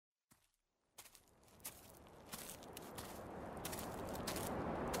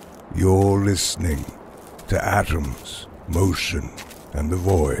You're listening to Atoms, Motion, and the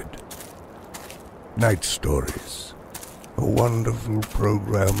Void. Night Stories, a wonderful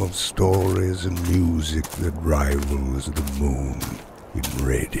program of stories and music that rivals the moon in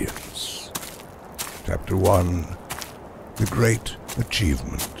radiance. Chapter 1, The Great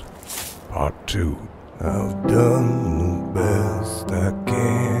Achievement. Part 2, I've done the best I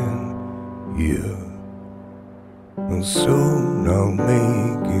can here. And soon I'll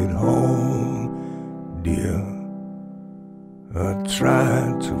make it home, dear. I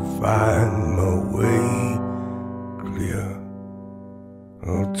tried to find my way clear.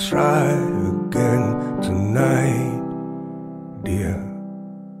 I'll try again tonight, dear.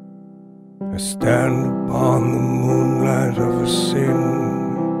 I stand upon the moonlight of a sin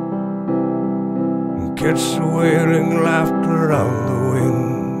and catch the wailing laughter of the wind.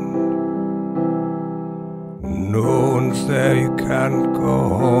 No one's there, you can't go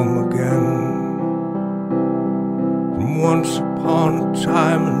home again. From once upon a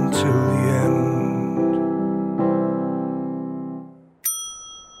time until the end.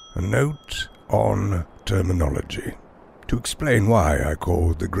 A note on terminology. To explain why I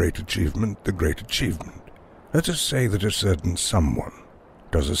call the great achievement the great achievement, let us say that a certain someone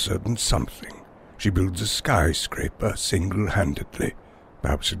does a certain something. She builds a skyscraper single-handedly.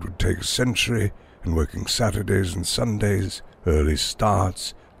 Perhaps it would take a century, and working Saturdays and Sundays, early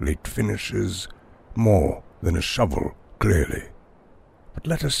starts, late finishes, more than a shovel, clearly. But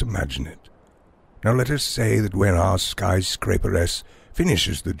let us imagine it. Now let us say that when our skyscraperess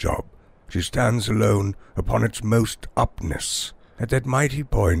finishes the job, she stands alone upon its most upness, at that mighty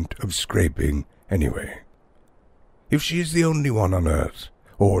point of scraping anyway. If she is the only one on earth,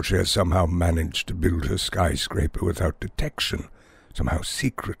 or she has somehow managed to build her skyscraper without detection, somehow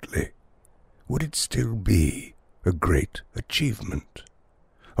secretly, would it still be a great achievement?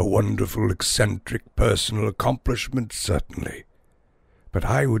 A wonderful, eccentric, personal accomplishment, certainly. But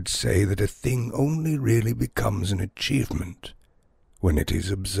I would say that a thing only really becomes an achievement when it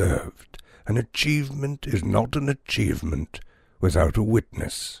is observed. An achievement is not an achievement without a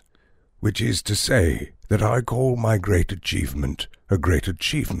witness, which is to say that I call my great achievement a great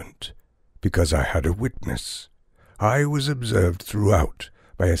achievement because I had a witness. I was observed throughout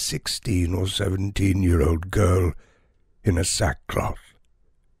by a 16 or 17-year-old girl in a sackcloth.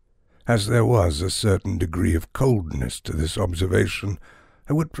 As there was a certain degree of coldness to this observation,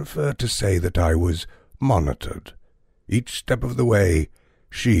 I would prefer to say that I was monitored. Each step of the way,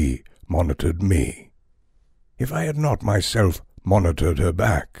 she monitored me. If I had not myself monitored her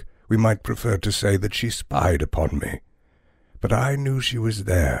back, we might prefer to say that she spied upon me. But I knew she was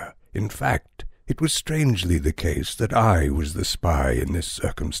there. In fact, it was strangely the case that I was the spy in this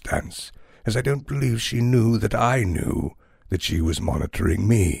circumstance, as I don't believe she knew that I knew that she was monitoring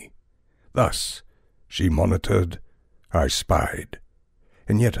me. Thus, she monitored, I spied,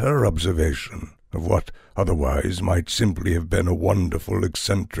 and yet her observation of what otherwise might simply have been a wonderful,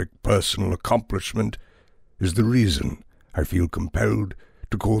 eccentric, personal accomplishment is the reason I feel compelled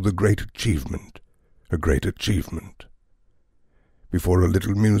to call the great achievement a great achievement. Before a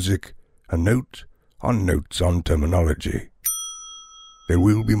little music, a note on notes on terminology. There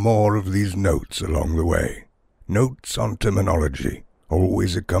will be more of these notes along the way. Notes on terminology,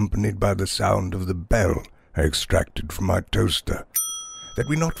 always accompanied by the sound of the bell I extracted from my toaster, that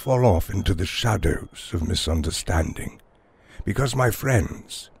we not fall off into the shadows of misunderstanding. Because, my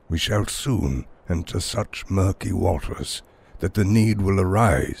friends, we shall soon enter such murky waters that the need will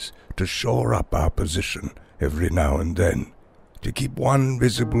arise to shore up our position every now and then, to keep one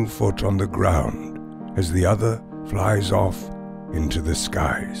visible foot on the ground as the other flies off into the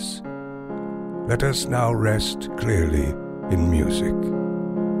skies. Let us now rest clearly in music.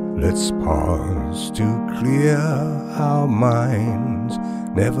 Let's pause to clear our minds.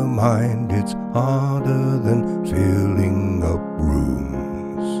 Never mind, it's harder than filling up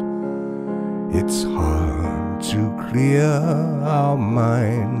rooms. It's hard to clear our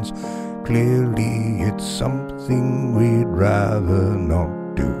minds. Clearly, it's something we'd rather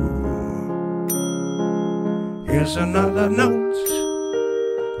not do. Here's another note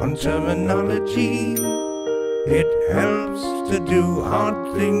on terminology. It helps to do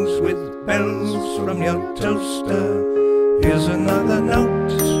hard things with bells from your toaster. Here's another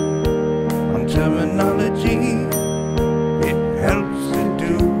note on terminology. It helps to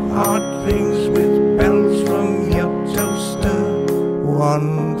do hard things with bells from your toaster.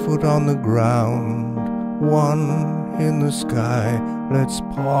 1 foot on the ground, 1 in the sky. Let's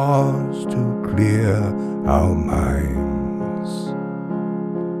pause to clear our minds.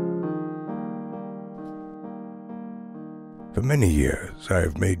 For many years I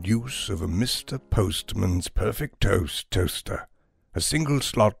have made use of a Mr. Postman's Perfect Toast toaster, a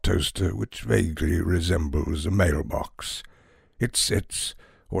single-slot toaster which vaguely resembles a mailbox. It sits,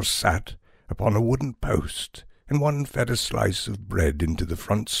 or sat, upon a wooden post, and one fed a slice of bread into the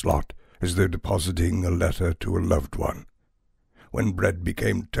front slot as though depositing a letter to a loved one. When bread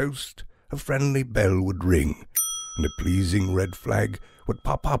became toast, a friendly bell would ring, and a pleasing red flag would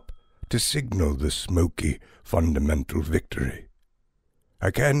pop up to signal the smoky, fundamental victory.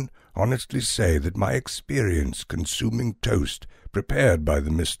 I can honestly say that my experience consuming toast prepared by the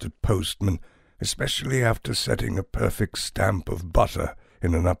Mr. Postman, especially after setting a perfect stamp of butter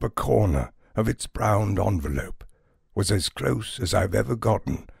in an upper corner of its browned envelope, was as close as I've ever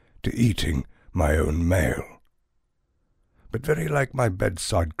gotten to eating my own mail. But very like my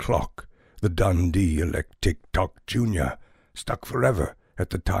bedside clock, the Dundee Elect Tick-Tock Jr. stuck forever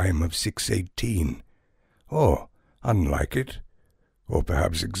at the time of 6:18, or, unlike it, or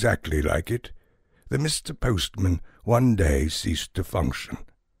perhaps exactly like it, the Mr. Postman one day ceased to function.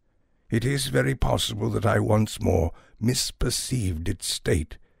 It is very possible that I once more misperceived its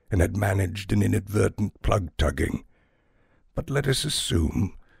state and had managed an inadvertent plug-tugging, but let us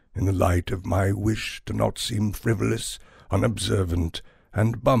assume, in the light of my wish to not seem frivolous, unobservant,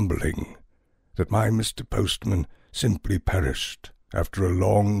 and bumbling, that my Mr. Postman simply perished after a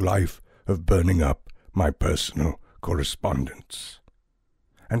long life of burning up my personal correspondence.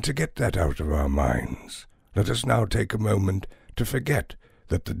 And to get that out of our minds, let us now take a moment to forget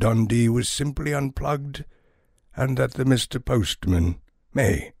that the Dundee was simply unplugged, and that the Mr. Postman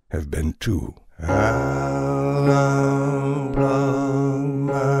may have been too. I'll unplug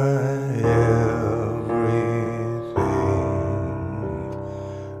my everything.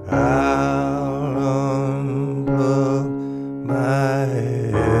 I'll unplug my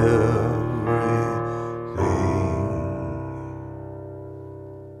everything.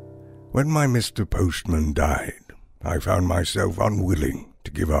 When my Mr. Postman died, I found myself unwilling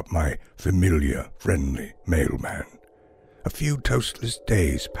to give up my familiar, friendly mailman. A few toastless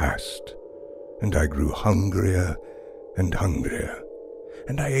days passed, and I grew hungrier and hungrier,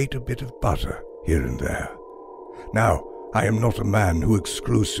 and I ate a bit of butter here and there. Now, I am not a man who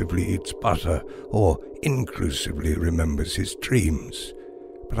exclusively eats butter or inclusively remembers his dreams,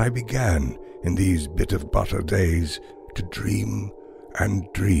 but I began in these bit of butter days to dream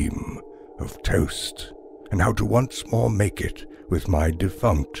and dream of toast, and how to once more make it with my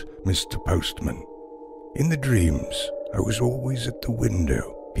defunct Mr. Postman. In the dreams, I was always at the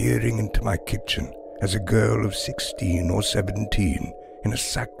window, peering into my kitchen as a girl of 16 or 17 in a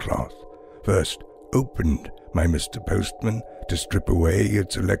sackcloth first opened my Mr. Postman to strip away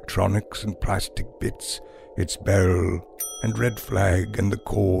its electronics and plastic bits, its bell and red flag and the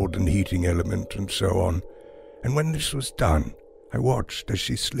cord and heating element and so on, and when this was done, I watched as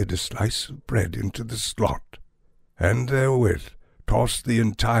she slid a slice of bread into the slot, and therewith tossed the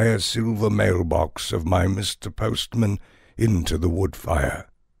entire silver mailbox of my Mr. Postman into the wood fire.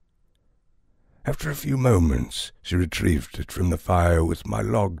 After a few moments, she retrieved it from the fire with my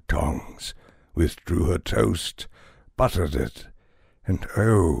log tongs, withdrew her toast, buttered it, and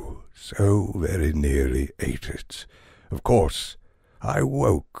oh, so very nearly ate it. Of course, I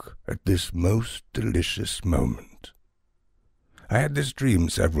woke at this most delicious moment. I had this dream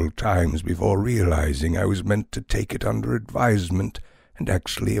several times before realizing I was meant to take it under advisement and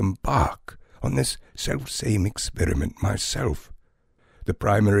actually embark on this self-same experiment myself. The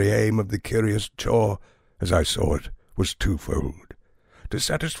primary aim of the curious chore, as I saw it, was twofold: to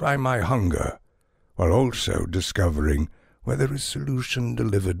satisfy my hunger, while also discovering whether a solution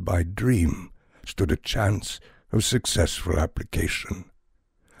delivered by dream stood a chance of successful application.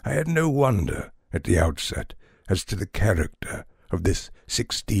 I had no wonder, at the outset, as to the character of this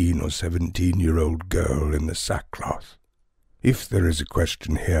 16 or 17-year-old girl in the sackcloth. If there is a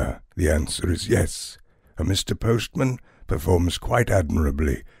question here, the answer is yes. A Mr. Postman performs quite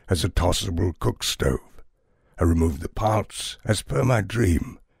admirably as a tossable cook stove. I removed the parts, as per my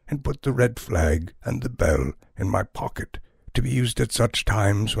dream, and put the red flag and the bell in my pocket, to be used at such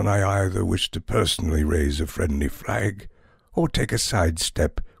times when I either wish to personally raise a friendly flag, or take a side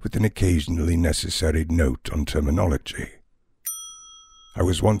step with an occasionally necessary note on terminology. I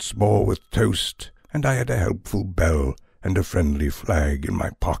was once more with toast, and I had a helpful bell and a friendly flag in my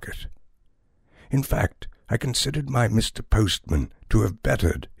pocket. In fact, I considered my Mr. Postman to have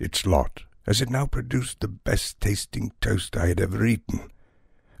bettered its lot, as it now produced the best-tasting toast I had ever eaten.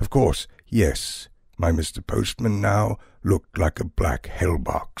 Of course, yes, my Mr. Postman now looked like a black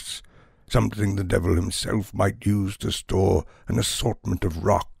hell-box, something the devil himself might use to store an assortment of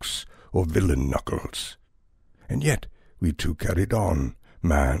rocks or villain knuckles. And yet, we two carried on,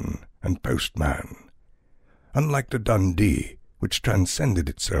 man and postman. Unlike the Dundee, which transcended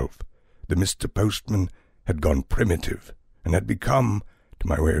itself, the Mr. Postman had gone primitive and had become, to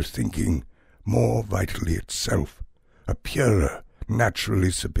my way of thinking, more vitally itself, a purer,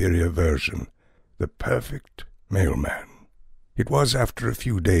 naturally superior version, the perfect mailman. It was after a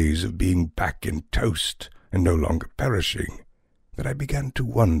few days of being back in toast and no longer perishing that I began to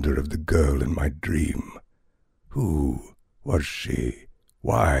wonder of the girl in my dream. Who was she?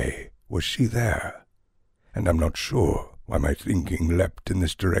 Why was she there? And I'm not sure why my thinking leapt in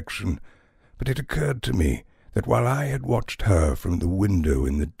this direction, but it occurred to me that while I had watched her from the window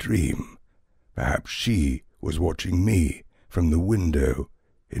in the dream, perhaps she was watching me from the window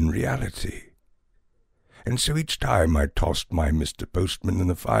in reality. And so each time I tossed my Mr. Postman in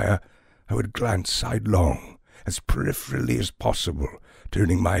the fire, I would glance sidelong, as peripherally as possible,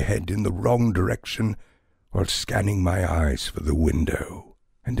 turning my head in the wrong direction while scanning my eyes for the window.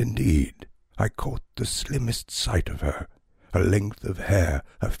 And indeed, I caught the slimmest sight of her, a length of hair,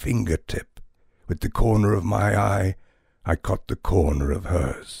 a finger-tip. With the corner of my eye, I caught the corner of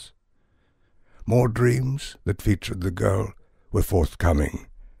hers. More dreams that featured the girl were forthcoming,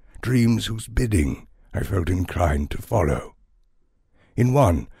 dreams whose bidding I felt inclined to follow. In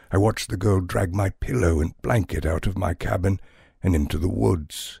one, I watched the girl drag my pillow and blanket out of my cabin and into the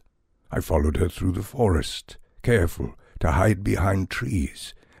woods. I followed her through the forest, careful to hide behind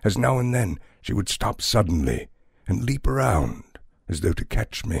trees, as now and then she would stop suddenly and leap around as though to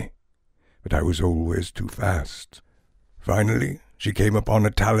catch me. But I was always too fast. Finally, she came upon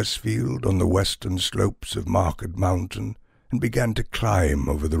a talus field on the western slopes of Market Mountain and began to climb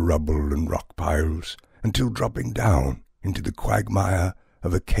over the rubble and rock piles until dropping down into the quagmire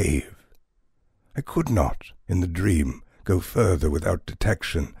of a cave. I could not, in the dream, go further without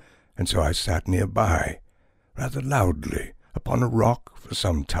detection, and so I sat nearby, rather loudly, upon a rock for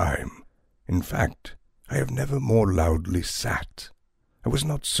some time. In fact, I have never more loudly sat. I was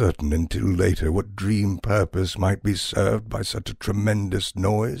not certain until later what dream purpose might be served by such a tremendous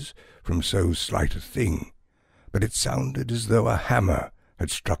noise from so slight a thing, but it sounded as though a hammer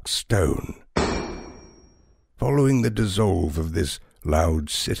had struck stone. Following the dissolve of this loud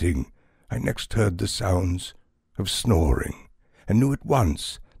sitting, I next heard the sounds of snoring, and knew at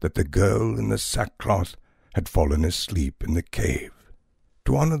once that the girl in the sackcloth had fallen asleep in the cave.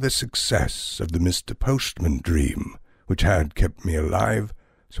 To honor the success of the Mr. Postman dream, which had kept me alive,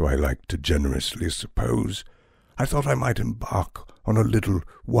 so I liked to generously suppose, I thought I might embark on a little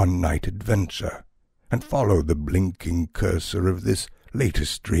one-night adventure, and follow the blinking cursor of this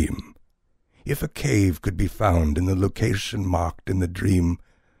latest dream. If a cave could be found in the location marked in the dream,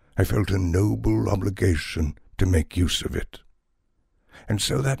 I felt a noble obligation to make use of it. And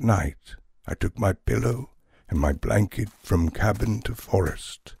so that night I took my pillow and my blanket from cabin to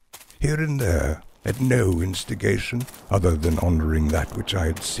forest. Here and there, at no instigation other than honoring that which I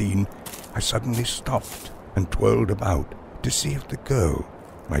had seen, I suddenly stopped and twirled about to see if the girl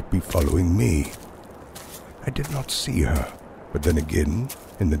might be following me. I did not see her, but then again,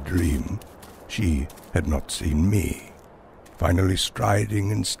 in the dream, she had not seen me. Finally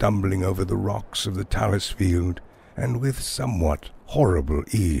striding and stumbling over the rocks of the talus field, and with somewhat horrible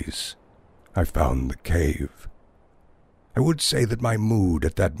ease, I found the cave. I would say that my mood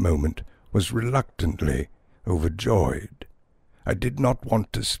at that moment was reluctantly overjoyed. I did not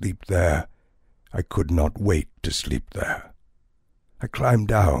want to sleep there. I could not wait to sleep there. I climbed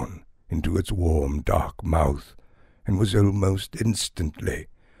down into its warm, dark mouth, and was almost instantly,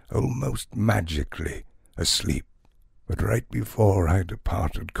 almost magically, asleep. But right before I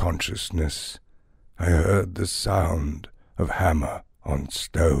departed consciousness, I heard the sound of hammer on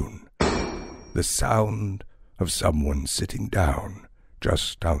stone, the sound of someone sitting down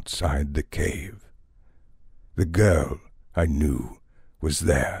just outside the cave. The girl, I knew, was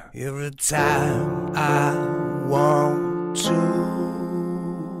there. Every time I want to,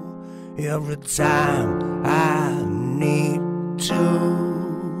 every time I need to,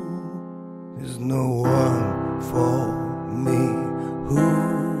 there's no one for me who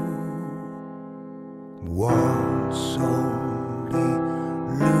wants only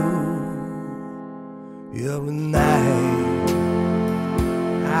Lou. Every night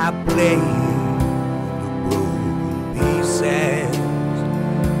I play the broken pieces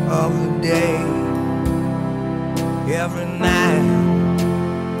of the day. Every night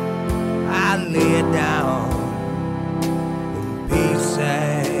I lay down in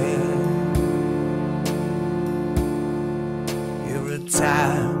pieces. Every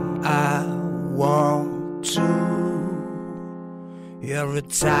time I want to, every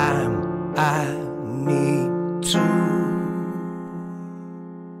time I need to.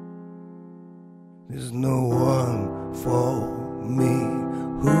 there's no one for me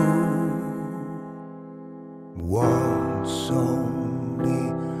who wants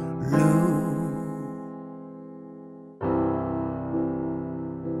only Lou.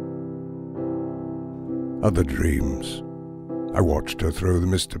 Other dreams. I watched her throw the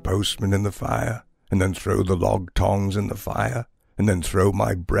Mr. Postman in the fire, and then throw the log tongs in the fire, and then throw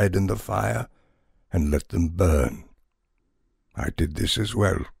my bread in the fire, and let them burn. I did this as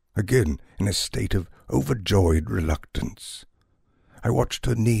well, again in a state of overjoyed reluctance. I watched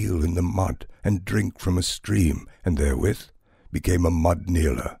her kneel in the mud and drink from a stream, and therewith became a mud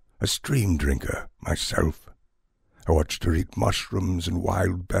kneeler, a stream drinker myself. I watched her eat mushrooms and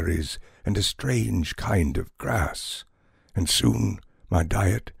wild berries and a strange kind of grass, and soon my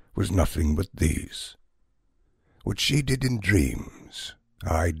diet was nothing but these. What she did in dreams,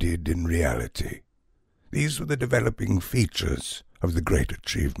 I did in reality. These were the developing features of the great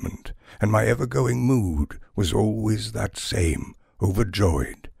achievement, and my ever-going mood was always that same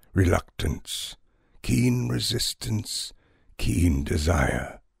overjoyed reluctance, keen resistance, keen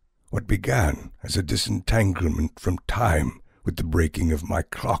desire. What began as a disentanglement from time with the breaking of my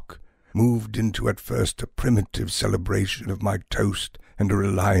clock moved into at first a primitive celebration of my toast and a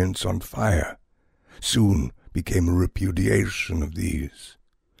reliance on fire, soon became a repudiation of these,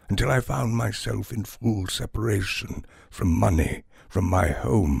 until I found myself in full separation from money, from my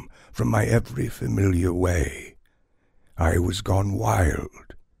home, from my every familiar way. I was gone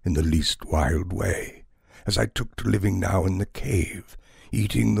wild, in the least wild way, as I took to living now in the cave,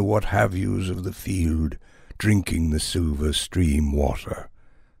 eating the what-have-yous of the field, drinking the silver stream water.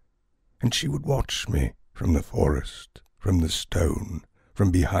 And she would watch me from the forest, from the stone,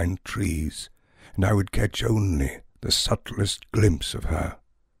 from behind trees, and I would catch only the subtlest glimpse of her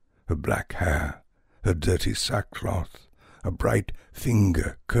black hair, her dirty sackcloth, a bright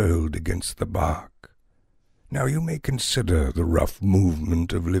finger curled against the bark. Now you may consider the rough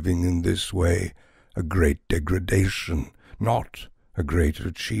movement of living in this way a great degradation, not a great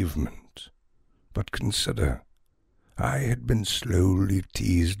achievement. But consider, I had been slowly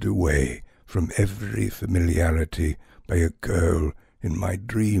teased away from every familiarity by a girl in my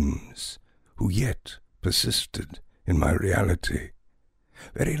dreams, who yet persisted in my reality.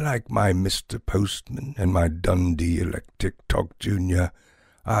 Very like my Mr. Postman and my Dundee Electric Talk Jr.,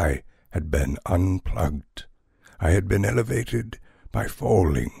 I had been unplugged. I had been elevated by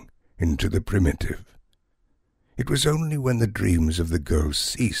falling into the primitive. It was only when the dreams of the girl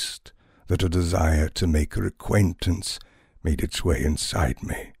ceased that a desire to make her acquaintance made its way inside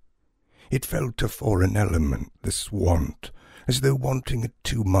me. It felt a foreign element, this want, as though wanting it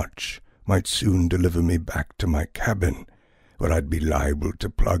too much might soon deliver me back to my cabin, where I'd be liable to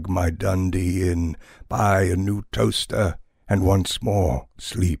plug my Dundee in, buy a new toaster, and once more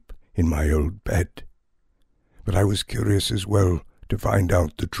sleep in my old bed. But I was curious as well to find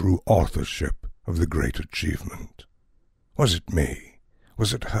out the true authorship of the great achievement. Was it me?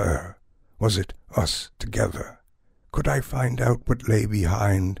 Was it her? Was it us together? Could I find out what lay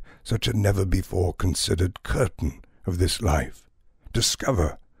behind such a never-before-considered curtain of this life,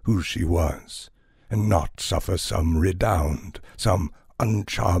 discover who she was, and not suffer some redound, some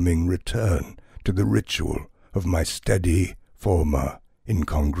uncharming return to the ritual of my steady former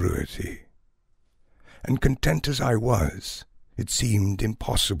incongruity? And content as I was, it seemed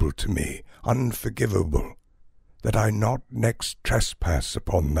impossible to me, unforgivable, that I not next trespass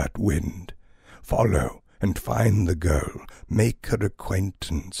upon that wind, follow and find the girl, make her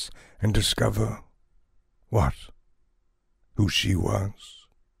acquaintance, and discover what? Who she was,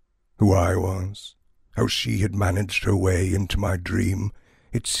 who I was, how she had managed her way into my dream.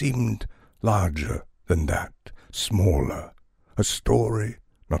 It seemed larger than that, smaller, a story,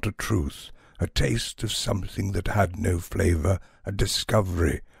 not a truth, a taste of something that had no flavor, a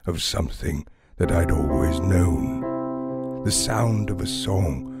discovery of something that I'd always known, the sound of a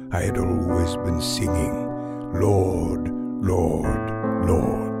song I had always been singing, Lord, Lord,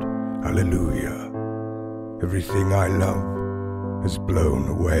 Lord, Hallelujah. Everything I love has blown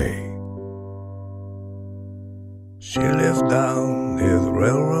away. She lived down near the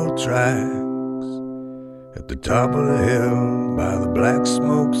railroad tracks, at the top of the hill by the black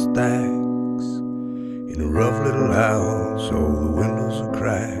smokestacks, in a rough little house, all the windows were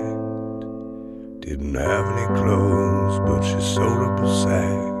cracked. Didn't have any clothes, but she sewed up a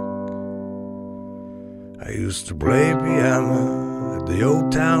sack. I used to play piano at the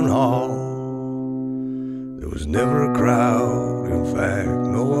old town hall. There was never a crowd, in fact,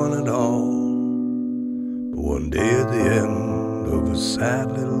 no one at all. But one day at the end of a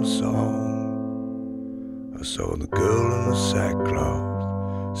sad little song, I saw the girl in the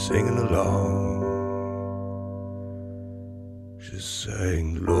sackcloth singing along. She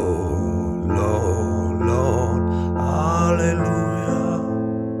sang, Lord, Lord, Lord, hallelujah.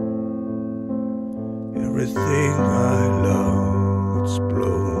 Everything I love, it's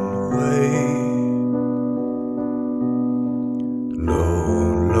blown away.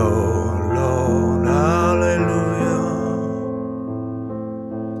 Lord, Lord, Lord, hallelujah.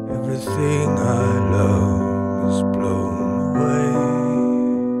 Everything I love is blown away.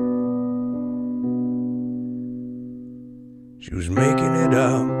 She was making it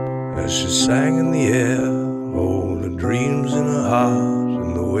up as she sang in the air, all the dreams in her heart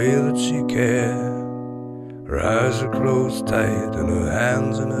and the way that she cared. Her eyes are closed tight and her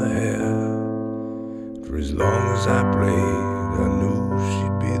hands in her hair. For as long as I played, I knew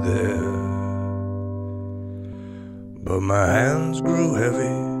she'd be there. But my hands grew heavy,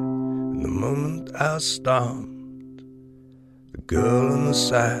 and the moment I stopped, the girl in the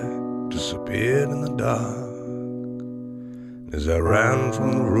sack disappeared in the dark. As I ran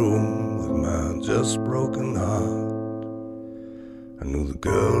from the room with my just broken heart, I knew the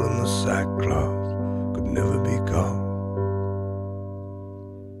girl in the sackcloth could never be caught.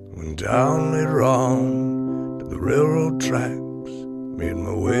 Went down later on to the railroad tracks, made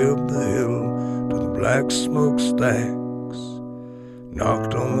my way up the hill to the black smokestacks,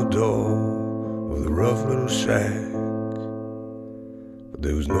 knocked on the door of the rough little shack, but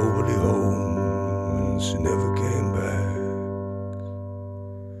there was nobody home and she never came back.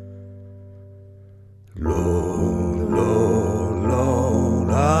 Lord, Lord, Lord,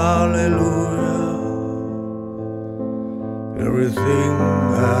 hallelujah. Everything I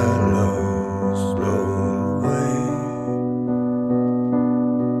love is blown away.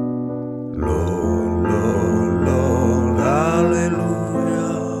 Lord, Lord, Lord,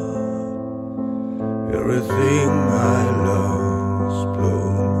 hallelujah. Everything I love is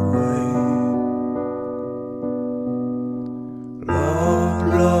blown away. Lord,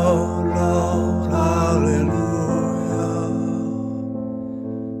 Lord, Lord, hallelujah.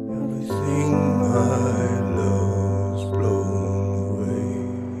 Everything I love is blown away.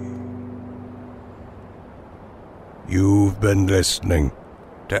 You've been listening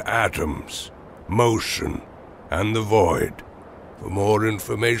to Atoms, Motion, and the Void. For more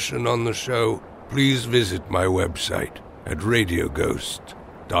information on the show, please visit my website at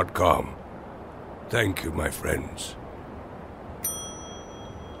radioghost.com. Thank you, my friends.